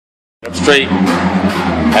Up straight,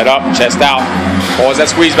 head up, chest out. Pause that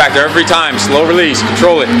squeeze back there every time. Slow release,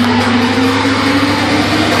 control it.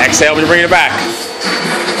 Exhale when you bring it back.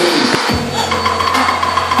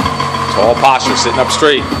 Tall posture, sitting up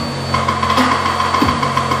straight.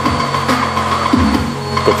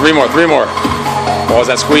 Go three more. Pause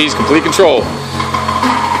that squeeze, complete control.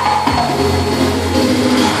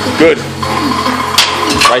 Good.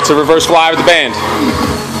 Right to reverse fly with the band.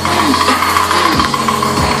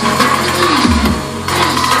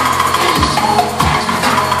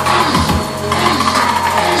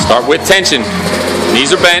 Start with tension.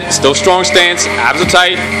 Knees are bent, still strong stance, abs are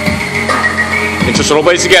tight. Get your shoulder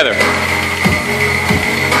blades together.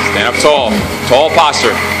 Stand up tall, tall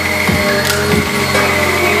posture.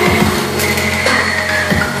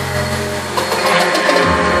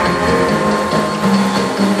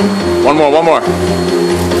 One more.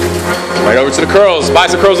 Right over to the curls,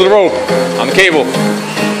 bicep curls of the rope on the cable.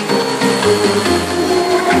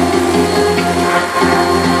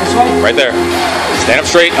 Right there. Stand up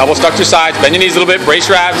straight, elbows stuck to your sides, bend your knees a little bit, brace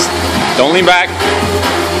your abs, don't lean back.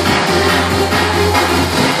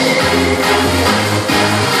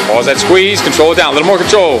 Pause that squeeze, control it down, a little more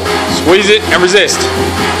control. Squeeze it and resist.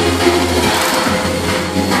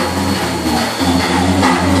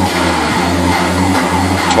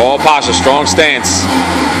 Tall posture, strong stance.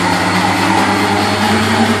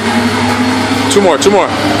 Two more.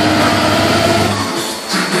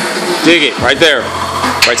 Dig it, right there.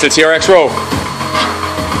 Right to the TRX row.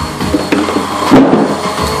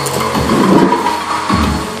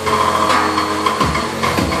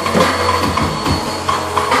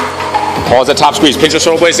 Pause that top squeeze, pinch the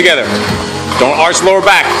shoulder blades together. Don't arch lower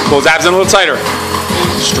back, pull those abs in a little tighter.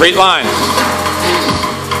 Straight line.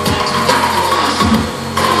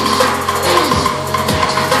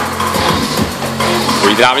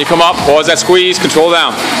 Breathe it out when you come up, pause that squeeze, control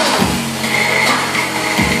down.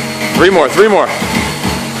 Three more.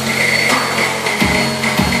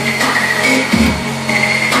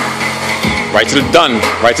 Right to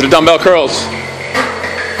the dumbbell curls.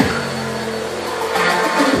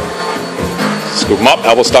 Scoop them up,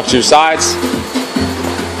 elbows stuck to your sides.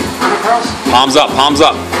 Palms up.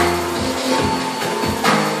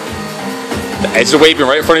 The edge of the weight being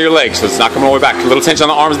right in front of your legs, so it's not coming all the way back. A little tension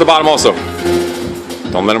on the arms at the bottom also.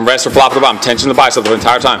 Don't let them rest or flop at the bottom. Tension in the bicep the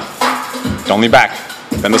entire time. Don't lean back.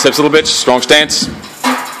 Bend those hips a little bit, strong stance.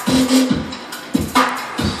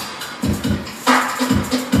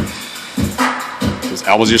 Those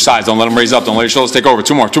elbows to your sides, don't let them raise up. Don't let your shoulders take over.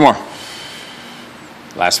 Two more.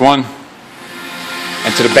 Last one.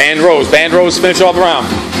 And to the band rows, finish off the round.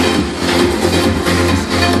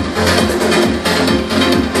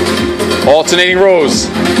 Alternating rows.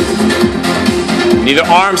 Neither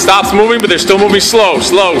arm stops moving, but they're still moving slow.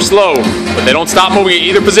 But they don't stop moving in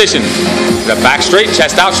either position. That back straight,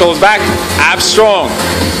 chest out, shoulders back, abs strong.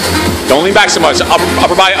 Don't lean back so much.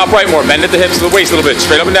 Upper body upright more. Bend at the hips to the waist a little bit,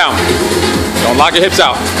 straight up and down. Don't lock your hips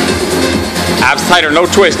out. Abs tighter, no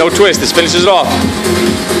twist. This finishes it off.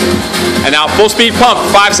 And now full speed pump,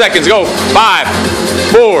 5 seconds, go. 5,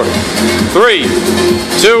 4, 3,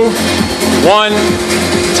 2, 1,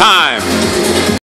 time.